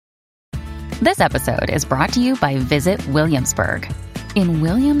This episode is brought to you by Visit Williamsburg. In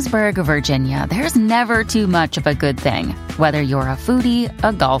Williamsburg, Virginia, there's never too much of a good thing. Whether you're a foodie,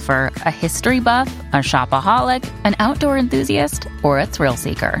 a golfer, a history buff, a shopaholic, an outdoor enthusiast, or a thrill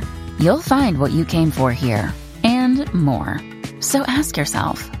seeker, you'll find what you came for here and more. So ask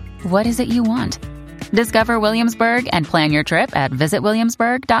yourself, what is it you want? Discover Williamsburg and plan your trip at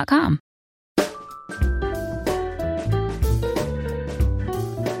visitwilliamsburg.com.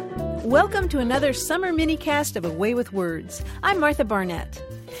 Welcome to another summer minicast of A Way with Words. I'm Martha Barnett.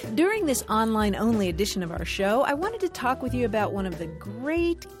 During this online-only edition of our show, I wanted to talk with you about one of the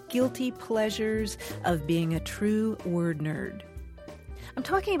great guilty pleasures of being a true word nerd. I'm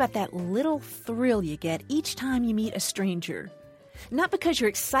talking about that little thrill you get each time you meet a stranger. Not because you're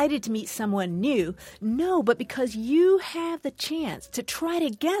excited to meet someone new, no, but because you have the chance to try to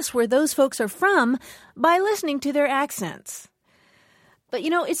guess where those folks are from by listening to their accents. But,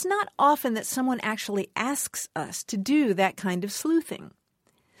 it's not often that someone actually asks us to do that kind of sleuthing.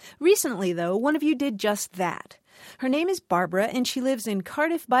 Recently, though, one of you did just that. Her name is Barbara, and she lives in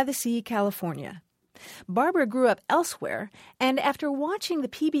Cardiff-by-the-Sea, California. Barbara grew up elsewhere, and after watching the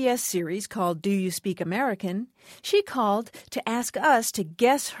PBS series called Do You Speak American, she called to ask us to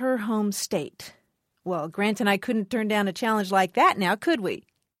guess her home state. Well, Grant and I couldn't turn down a challenge like that now, could we?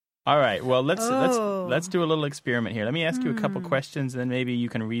 All right, well, let's do a little experiment here. Let me ask you a couple questions, and then maybe you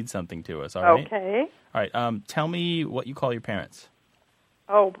can read something to us, all right? Okay. All right, tell me what you call your parents.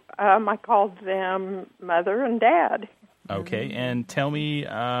 I called them Mother and Dad. Okay, and tell me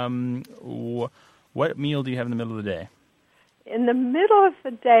what meal do you have in the middle of the day? In the middle of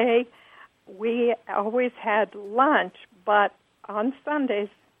the day, we always had lunch, but on Sundays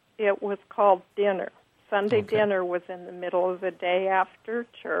it was called dinner. Sunday dinner was in the middle of the day after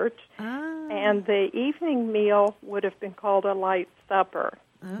church, and the evening meal would have been called a light supper.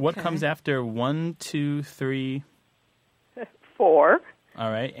 Okay. What comes after 1, 2, 3? 4.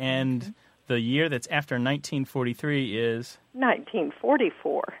 All right, and the year that's after 1943 is?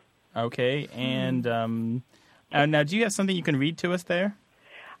 1944. Okay, and now do you have something you can read to us there?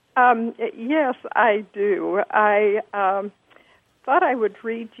 Yes, I do. I thought I would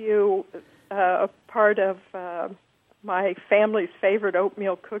read you a part of my family's favorite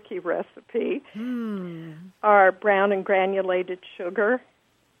oatmeal cookie recipe. Are brown and granulated sugar,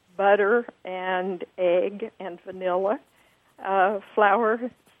 butter and egg and vanilla, flour,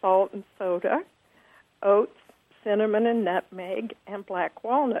 salt and soda, oats, cinnamon and nutmeg, and black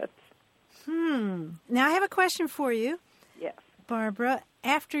walnuts. Now I have a question for you. Yes. Barbara,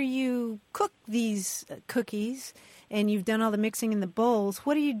 after you cook these cookies and you've done all the mixing in the bowls,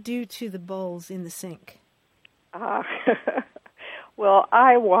 what do you do to the bowls in the sink? Well,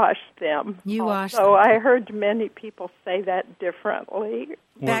 I wash them. You wash them. So I heard many people say that differently.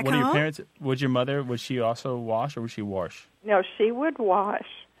 Back what home? Are your parents? Would your mother? Would she also wash, or would she wash? No, she would wash.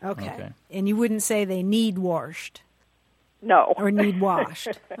 Okay. And you wouldn't say they need washed? No. Or need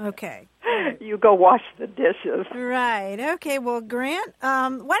washed? Okay. You go wash the dishes. Right. Okay. Well, Grant, why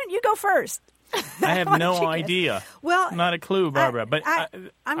don't you go first? I have no idea. Well, not a clue, Barbara. But I'm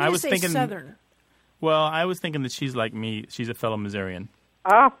going to say thinking, Southern. Well, I was thinking that she's like me. She's a fellow Missourian.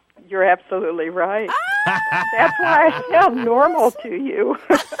 Ah, you're absolutely right. That's why I sound normal to you.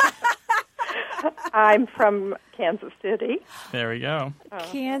 I'm from Kansas City. There we go.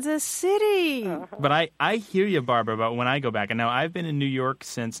 Kansas City. But I hear you, Barbara, about when I go back. And now I've been in New York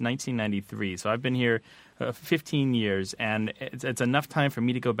since 1993, so I've been here 15 years, and it's enough time for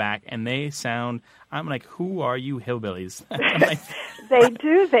me to go back, and they sound, I'm like, who are you hillbillies? Like, they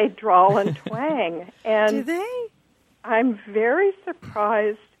do. They drawl and twang. And do they? I'm very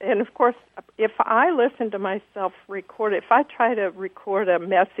surprised. And, of course, if I listen to myself record, if I try to record a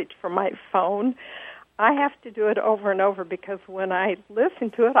message from my phone, I have to do it over and over because when I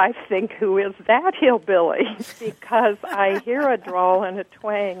listen to it, I think, who is that hillbilly? Because I hear a drawl and a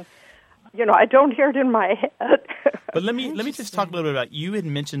twang. I don't hear it in my head. But let me just talk a little bit about, you had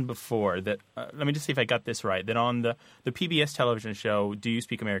mentioned before that, let me just see if I got this right, that on the PBS television show, Do You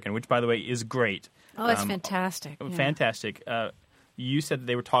Speak American, which, by the way, is great. Oh, it's fantastic. Fantastic. You said that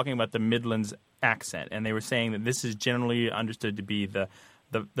they were talking about the Midlands accent, and they were saying that this is generally understood to be the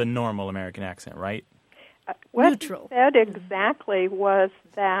normal American accent, right? What Neutral. he said exactly was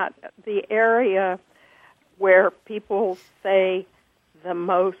that the area where people say the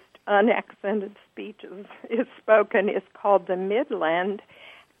most unaccented speeches is spoken is called the Midland,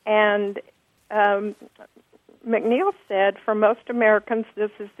 and McNeil said, for most Americans,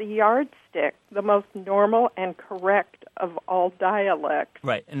 this is the yardstick linguistic, the most normal and correct of all dialects.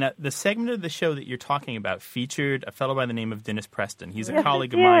 Right. And the segment of the show that you're talking about featured a fellow by the name of Dennis Preston. He's a Yes,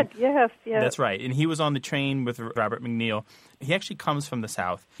 colleague it of mine. did. Yes. That's right. And he was on the train with Robert McNeil. He actually comes from the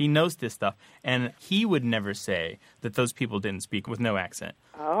South. He knows this stuff. And he would never say that those people didn't speak with no accent.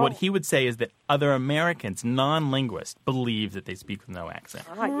 Oh. What he would say is that other Americans, non-linguists, believe that they speak with no accent.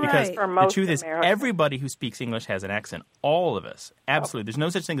 Because Right. For the most truth is, Americans. everybody who speaks English has an accent. All of us. Absolutely. There's no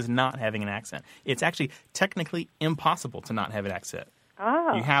such thing as not having an accent. It's actually technically impossible to not have an accent.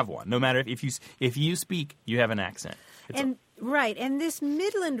 You have one. No matter if you speak, you have an accent. And this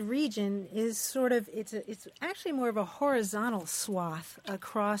Midland region is sort of it's actually more of a horizontal swath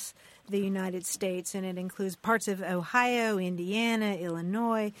across the United States, and it includes parts of Ohio, Indiana,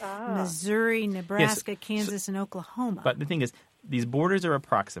 Illinois, Missouri, Nebraska, Kansas, and Oklahoma. But the thing is, these borders are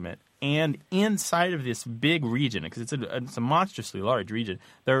approximate, and inside of this big region, because it's a monstrously large region,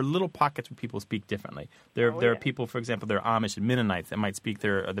 there are little pockets where people speak differently. There are people, for example, there are Amish and Mennonites that might speak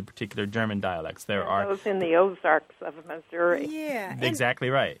the particular German dialects. There are those in the Ozarks of Missouri. Yeah.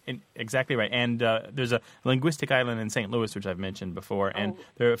 Exactly right. Exactly right. And there's a linguistic island in St. Louis, which I've mentioned before, and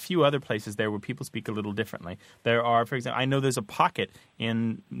there are a few other places there where people speak a little differently. There are, for example, I know there's a pocket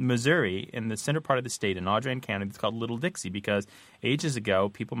in Missouri, in the center part of the state, in Audrain County, that's called Little Dixie, because ages ago,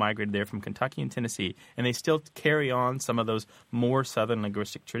 people migrated there from Kentucky and Tennessee, and they still carry on some of those more southern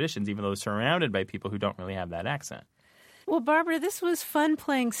linguistic traditions, even though they're surrounded by people who don't really have that accent. Well, Barbara, this was fun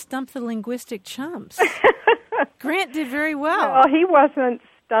playing Stump the Linguistic Chumps. Grant did very well. Well, he wasn't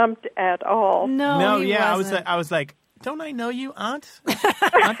stumped at all. No, he wasn't. I was like, don't I know you, Aunt?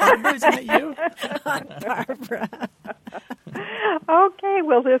 Aunt Barbara, isn't it you? Aunt Barbara. Okay,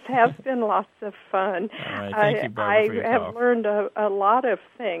 well, this has been lots of fun. All right, thank you, Barbara, for your I have call. learned a lot of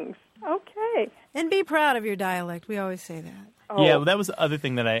things. Okay. And be proud of your dialect. We always say that. Oh. Yeah, well, that was the other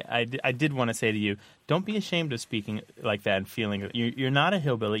thing that I did want to say to you. Don't be ashamed of speaking like that and feeling you're not a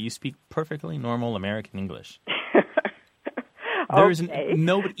hillbilly. You speak perfectly normal American English. There's Okay.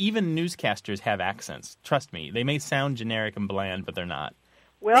 nobody, even newscasters have accents. Trust me. They may sound generic and bland, but they're not.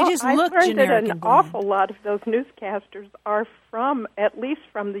 Well, They just I look learned that generic an and bland. awful lot of those newscasters are at least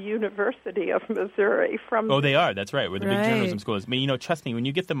from the University of Missouri. Oh, they are. That's right. Where the big Right. journalism school is. I mean, trust me, when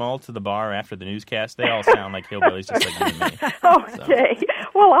you get them all to the bar after the newscast, they all sound like hillbillies just like you and me. Okay.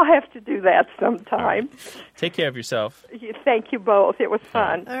 Well, I'll have to do that sometime. Take care of yourself. Thank you both. It was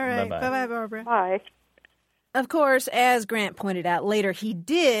fun. All right. Bye-bye. Bye-bye, Barbara. Bye. Of course, as Grant pointed out later, he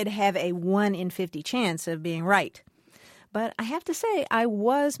did have a 1 in 50 chance of being right. But I have to say, I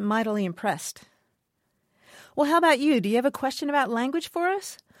was mightily impressed. Well, how about you? Do you have a question about language for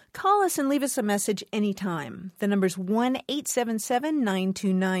us? Call us and leave us a message anytime. The number's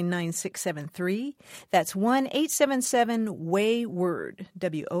 1-877-929-9673. That's 1-877-WAY-WORD,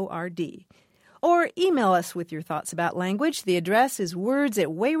 W-O-R-D. Or email us with your thoughts about language. The address is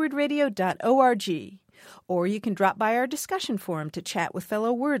words@waywardradio.org. Or you can drop by our discussion forum to chat with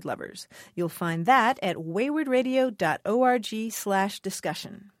fellow word lovers. You'll find that at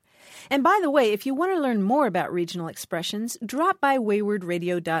waywardradio.org/discussion. And by the way, if you want to learn more about regional expressions, drop by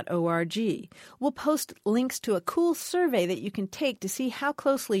waywardradio.org. We'll post links to a cool survey that you can take to see how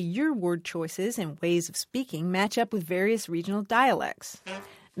closely your word choices and ways of speaking match up with various regional dialects.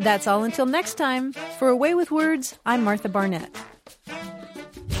 That's all until next time. For A Way with Words, I'm Martha Barnett.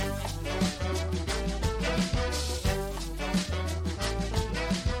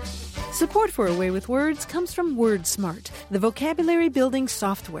 Support for A Way with Words comes from WordSmart, the vocabulary building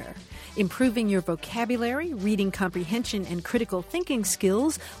software. Improving your vocabulary, reading comprehension, and critical thinking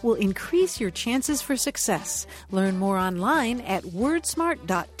skills will increase your chances for success. Learn more online at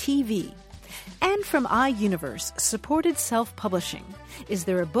wordsmart.tv. And from iUniverse, supported self-publishing. Is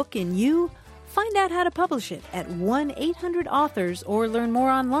there a book in you? Find out how to publish it at 1-800-AUTHORS or learn more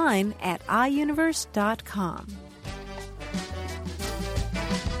online at iUniverse.com.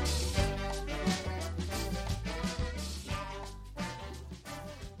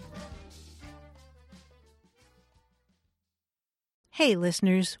 Hey,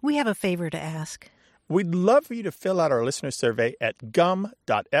 listeners, we have a favor to ask. We'd love for you to fill out our listener survey at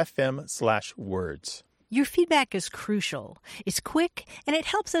gum.fm/words. Your feedback is crucial. It's quick, and it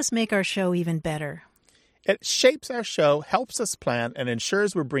helps us make our show even better. It shapes our show, helps us plan, and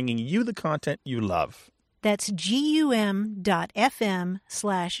ensures we're bringing you the content you love. That's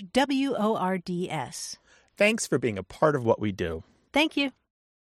gum.fm/WORDS. Thanks for being a part of what we do. Thank you.